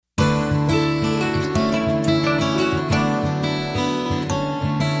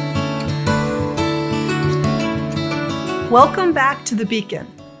Welcome back to The Beacon.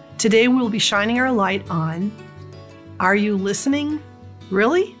 Today we'll be shining our light on Are You Listening?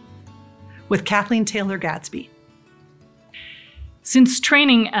 Really? With Kathleen Taylor Gadsby. Since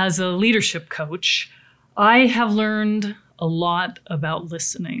training as a leadership coach, I have learned a lot about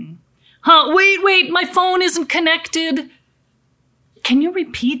listening. Wait, my phone isn't connected. Can you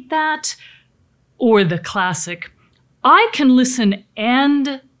repeat that? Or the classic, I can listen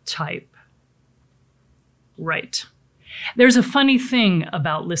and type. Right. There's a funny thing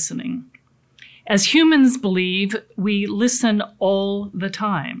about listening. As humans believe, we listen all the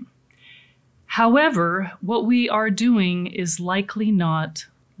time. However, what we are doing is likely not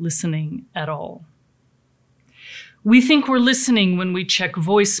listening at all. We think we're listening when we check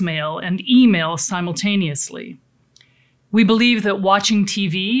voicemail and email simultaneously. We believe that watching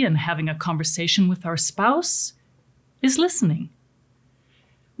TV and having a conversation with our spouse is listening.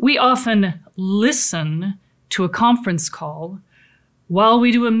 We often listen to a conference call while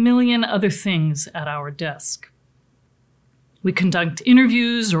we do a million other things at our desk. We conduct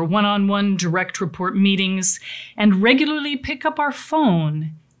interviews or one-on-one direct report meetings and regularly pick up our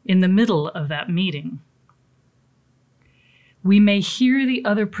phone in the middle of that meeting. We may hear the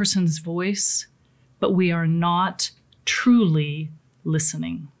other person's voice, but we are not truly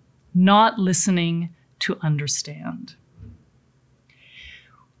listening, not listening to understand.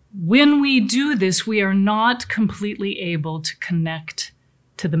 When we do this, we are not completely able to connect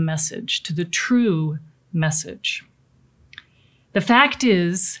to the message, to the true message. The fact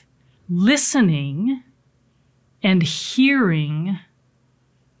is, listening and hearing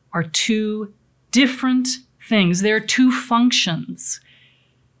are two different things. They're two functions.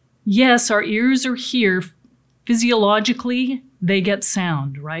 Yes, our ears are here. Physiologically, they get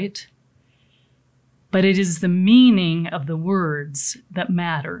sound, right? But it is the meaning of the words that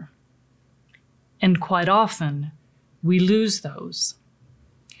matter. And quite often, we lose those.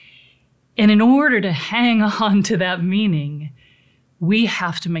 And in order to hang on to that meaning, we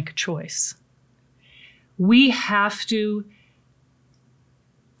have to make a choice. We have to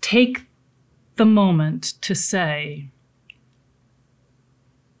take the moment to say,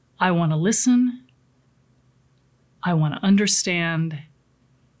 I want to listen, I want to understand,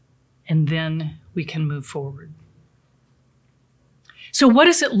 and then we can move forward. So what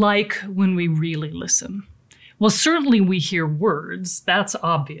is it like when we really listen? Well, certainly we hear words, that's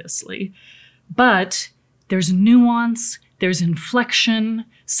obviously, but there's nuance, there's inflection,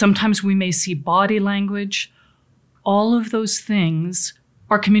 sometimes we may see body language. All of those things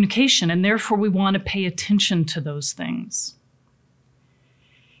are communication, and therefore we want to pay attention to those things.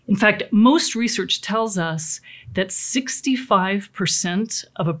 In fact, most research tells us that 65%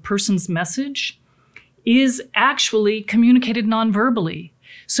 of a person's message is actually communicated non-verbally.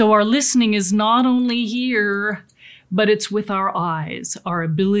 So our listening is not only here, but it's with our eyes, our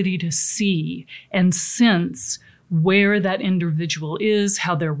ability to see and sense where that individual is,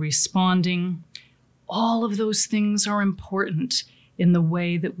 how they're responding. All of those things are important in the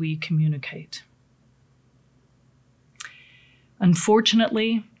way that we communicate.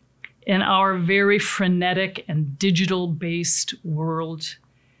 Unfortunately, in our very frenetic and digital-based world,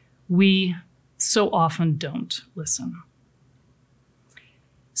 we so often don't listen.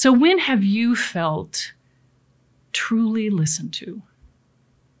 So when have you felt truly listened to?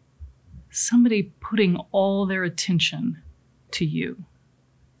 Somebody putting all their attention to you.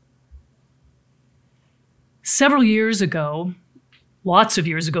 Several years ago, lots of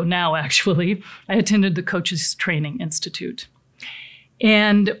years ago now actually, I attended the Coaches Training Institute.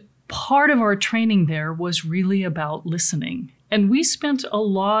 And part of our training there was really about listening. And we spent a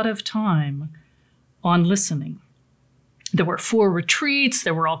lot of time on listening. There were 4 retreats,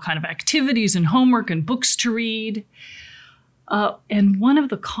 there were all kinds of activities and homework and books to read. And one of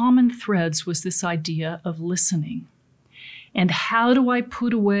the common threads was this idea of listening. And how do I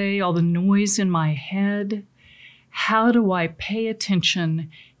put away all the noise in my head? How do I pay attention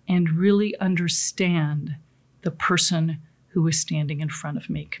and really understand the person who is standing in front of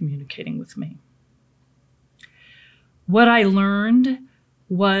me, communicating with me? What I learned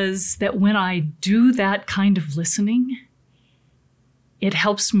was that when I do that kind of listening, it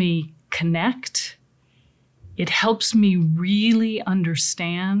helps me connect, it helps me really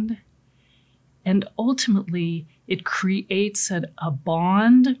understand, and ultimately it creates a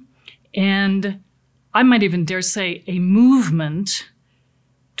bond, and I might even dare say a movement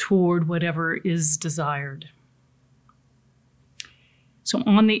toward whatever is desired. So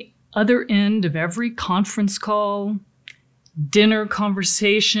on the other end of every conference call, dinner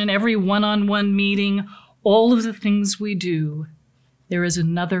conversation, every one-on-one meeting, all of the things we do, there is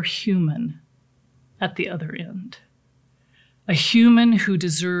another human at the other end. a human who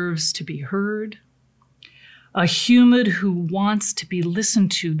deserves to be heard, a human who wants to be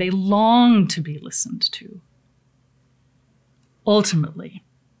listened to. They long to be listened to. Ultimately,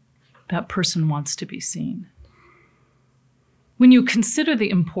 that person wants to be seen. When you consider the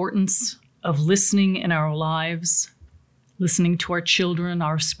importance of listening in our lives, listening to our children,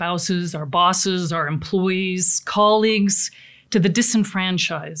 our spouses, our bosses, our employees, colleagues, to the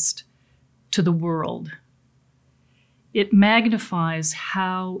disenfranchised, to the world, it magnifies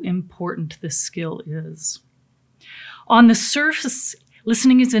how important this skill is. On the surface,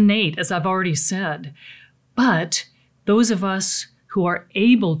 listening is innate, as I've already said, but those of us who are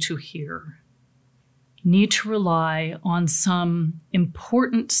able to hear need to rely on some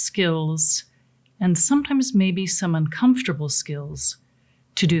important skills and sometimes maybe some uncomfortable skills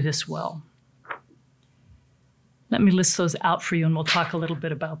to do this well. Let me list those out for you and we'll talk a little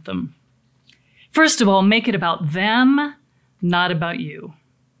bit about them. First of all, make it about them, not about you.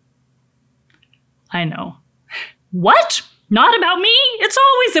 I know. What? Not about me? It's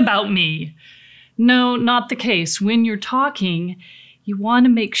always about me. No, not the case. When you're talking, you want to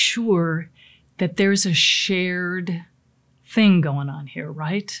make sure that there's a shared thing going on here,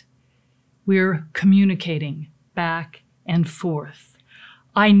 right? We're communicating back and forth.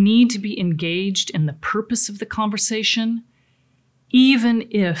 I need to be engaged in the purpose of the conversation, even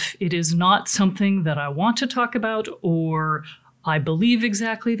if it is not something that I want to talk about or I believe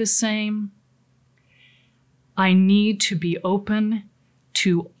exactly the same. I need to be open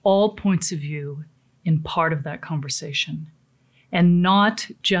to all points of view in part of that conversation and not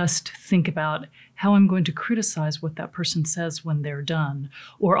just think about how I'm going to criticize what that person says when they're done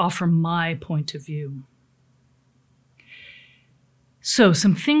or offer my point of view. So,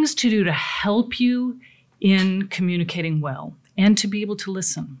 some things to do to help you in communicating well and to be able to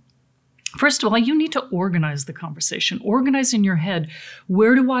listen. First of all, you need to organize the conversation. Organize in your head,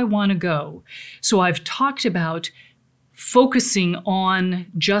 where do I want to go? So I've talked about focusing on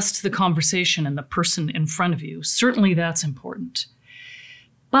just the conversation and the person in front of you. Certainly that's important.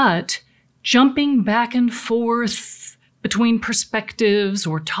 But jumping back and forth between perspectives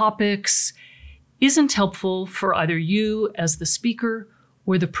or topics isn't helpful for either you as the speaker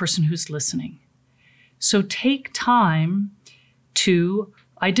or the person who's listening. So take time to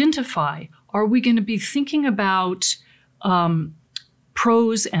identify, are we going to be thinking about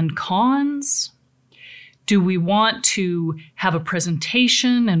pros and cons? Do we want to have a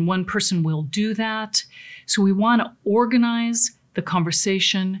presentation and one person will do that? So we want to organize the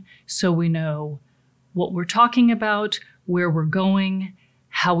conversation so we know what we're talking about, where we're going,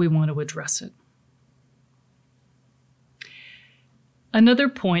 how we want to address it. Another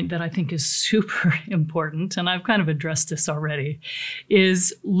point that I think is super important, and I've kind of addressed this already,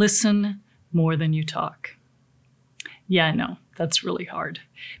 is listen more than you talk. Yeah, I know, that's really hard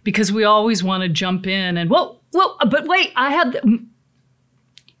because we always want to jump in and, whoa, but wait,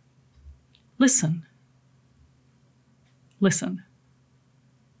 Listen. Listen.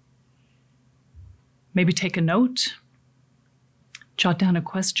 Maybe take a note, jot down a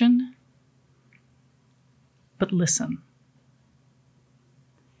question, but listen.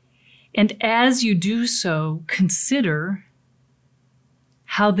 And as you do so, consider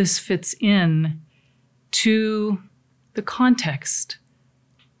how this fits in to the context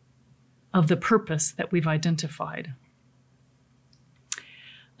of the purpose that we've identified.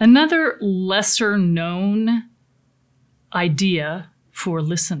 Another lesser known idea for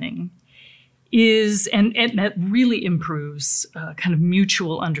listening is, and that really improves kind of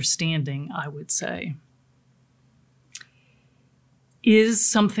mutual understanding, I would say, is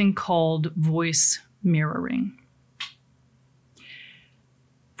something called voice mirroring.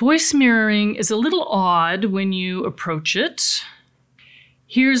 Voice mirroring is a little odd when you approach it.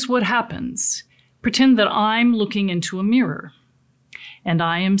 Here's what happens. Pretend that I'm looking into a mirror and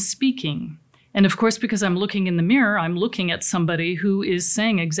I am speaking. And of course, because I'm looking in the mirror, I'm looking at somebody who is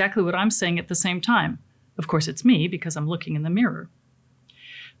saying exactly what I'm saying at the same time. Of course, it's me because I'm looking in the mirror.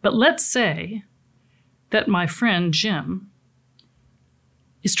 But let's say that my friend Jim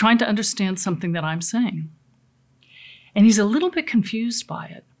is trying to understand something that I'm saying. And he's a little bit confused by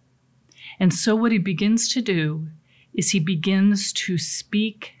it. And so what he begins to do is he begins to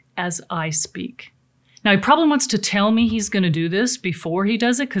speak as I speak. Now, he probably wants to tell me he's going to do this before he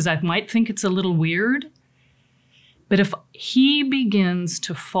does it, because I might think it's a little weird. But if he begins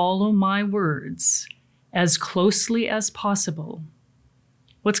to follow my words as closely as possible,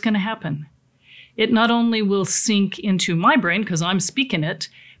 what's going to happen? It not only will sink into my brain because I'm speaking it,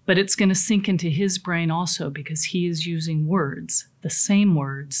 but it's going to sink into his brain also because he is using words, the same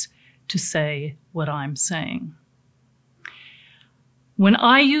words, to say what I'm saying. When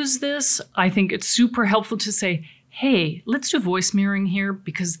I use this, I think it's super helpful to say, hey, let's do voice mirroring here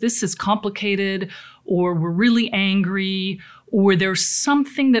because this is complicated, or we're really angry, or there's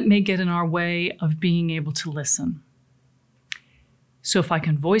something that may get in our way of being able to listen. So if I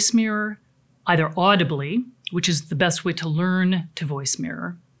can voice mirror, either audibly, which is the best way to learn to voice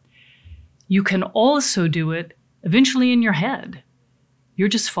mirror, you can also do it eventually in your head. You're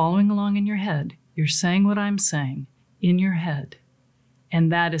just following along in your head. You're saying what I'm saying in your head.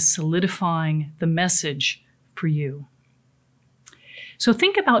 And that is solidifying the message for you. So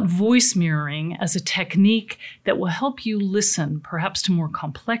think about voice mirroring as a technique that will help you listen, perhaps to more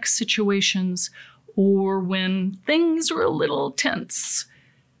complex situations, or when things are a little tense.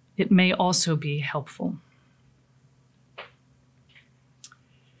 It may also be helpful.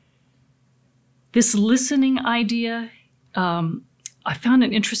 This listening idea, I found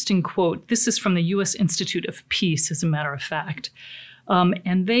an interesting quote. This is from the U.S. Institute of Peace, as a matter of fact.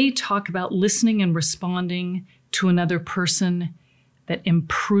 And they talk about listening and responding to another person that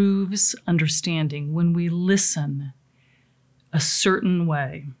improves understanding when we listen a certain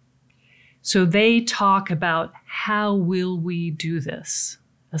way. So they talk about how will we do this,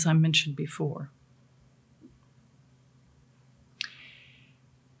 as I mentioned before.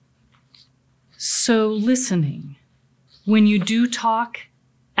 So listening. When you do talk,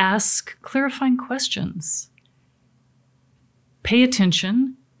 ask clarifying questions. Pay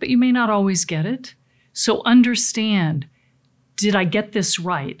attention, but you may not always get it. So understand, did I get this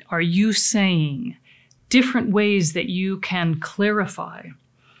right? Are you saying different ways that you can clarify?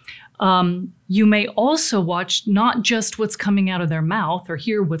 You may also watch not just what's coming out of their mouth or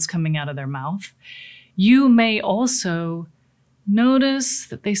hear what's coming out of their mouth. You may also notice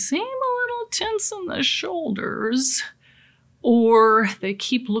that they seem a little tense in the shoulders, or they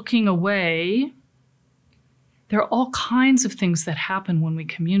keep looking away. There are all kinds of things that happen when we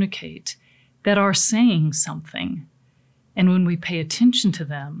communicate that are saying something. And when we pay attention to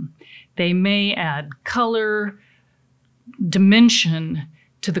them, they may add color, dimension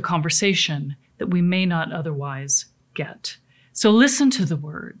to the conversation that we may not otherwise get. So listen to the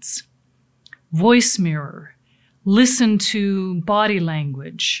words, voice mirror, listen to body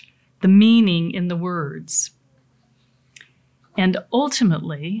language, the meaning in the words. And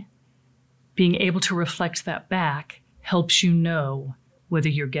ultimately, being able to reflect that back helps you know whether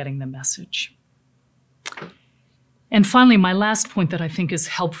you're getting the message. And finally, my last point that I think is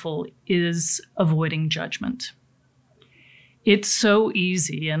helpful is avoiding judgment. It's so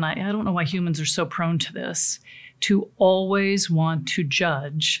easy, and I don't know why humans are so prone to this, to always want to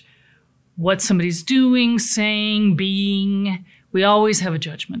judge what somebody's doing, saying, being. We always have a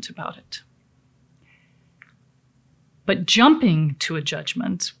judgment about it. But jumping to a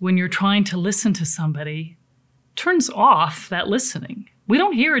judgment when you're trying to listen to somebody turns off that listening. We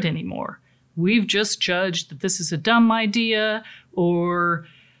don't hear it anymore. We've just judged that this is a dumb idea, or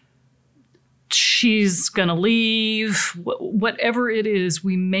she's going to leave. Whatever it is,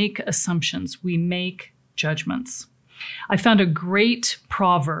 we make assumptions. We make judgments. I found a great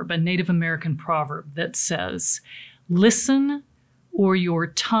proverb, a Native American proverb, that says, "Listen, or your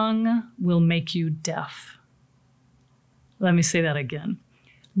tongue will make you deaf." Let me say that again.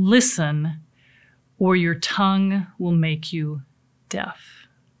 Listen, or your tongue will make you deaf.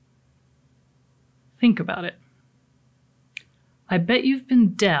 Think about it. I bet you've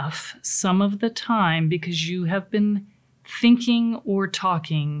been deaf some of the time because you have been thinking or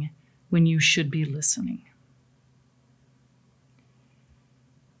talking when you should be listening.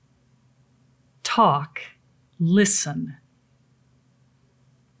 Talk, listen,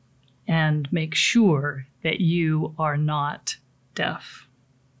 and make sure that you are not deaf.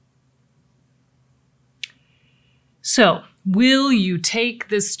 So, will you take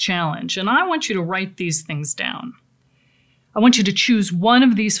this challenge? And I want you to write these things down. I want you to choose one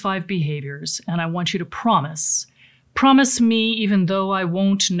of these 5 behaviors, and I want you to promise me, even though I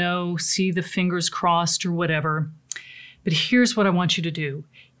won't know, see the fingers crossed or whatever. But here's what I want you to do.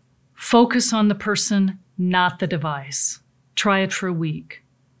 Focus on the person, not the device. Try it for a week.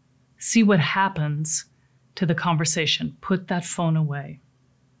 See what happens to the conversation. Put that phone away.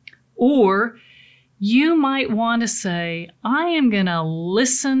 Or you might want to say, I am going to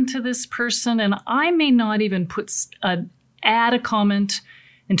listen to this person, and I may not even add a comment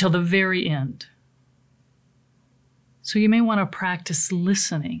until the very end. So you may want to practice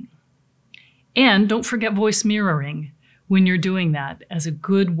listening. And don't forget voice mirroring when you're doing that as a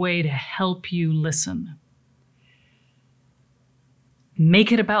good way to help you listen.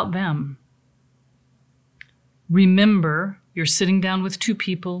 Make it about them. Remember, you're sitting down with 2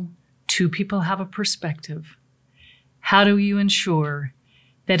 people. 2 people have a perspective. How do you ensure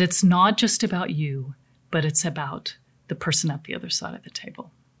that it's not just about you, but it's about the person at the other side of the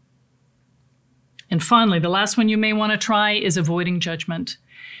table? And finally, the last one you may want to try is avoiding judgment.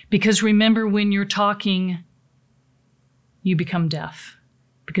 Because remember, when you're talking, you become deaf,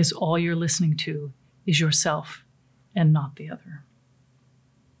 because all you're listening to is yourself and not the other.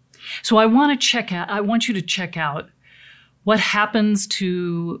 So I want you to check out what happens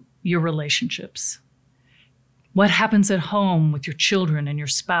to your relationships. What happens at home with your children and your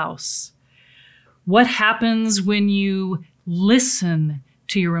spouse? What happens when you listen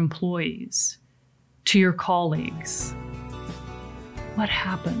to your employees, to your colleagues? What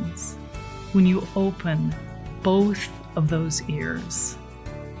happens when you open both of those ears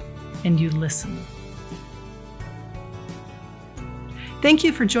and you listen? Thank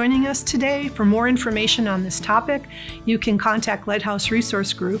you for joining us today. For more information on this topic, you can contact Lighthouse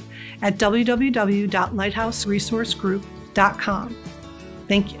Resource Group at www.lighthouseresourcegroup.com.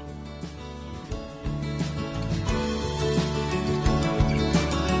 Thank you.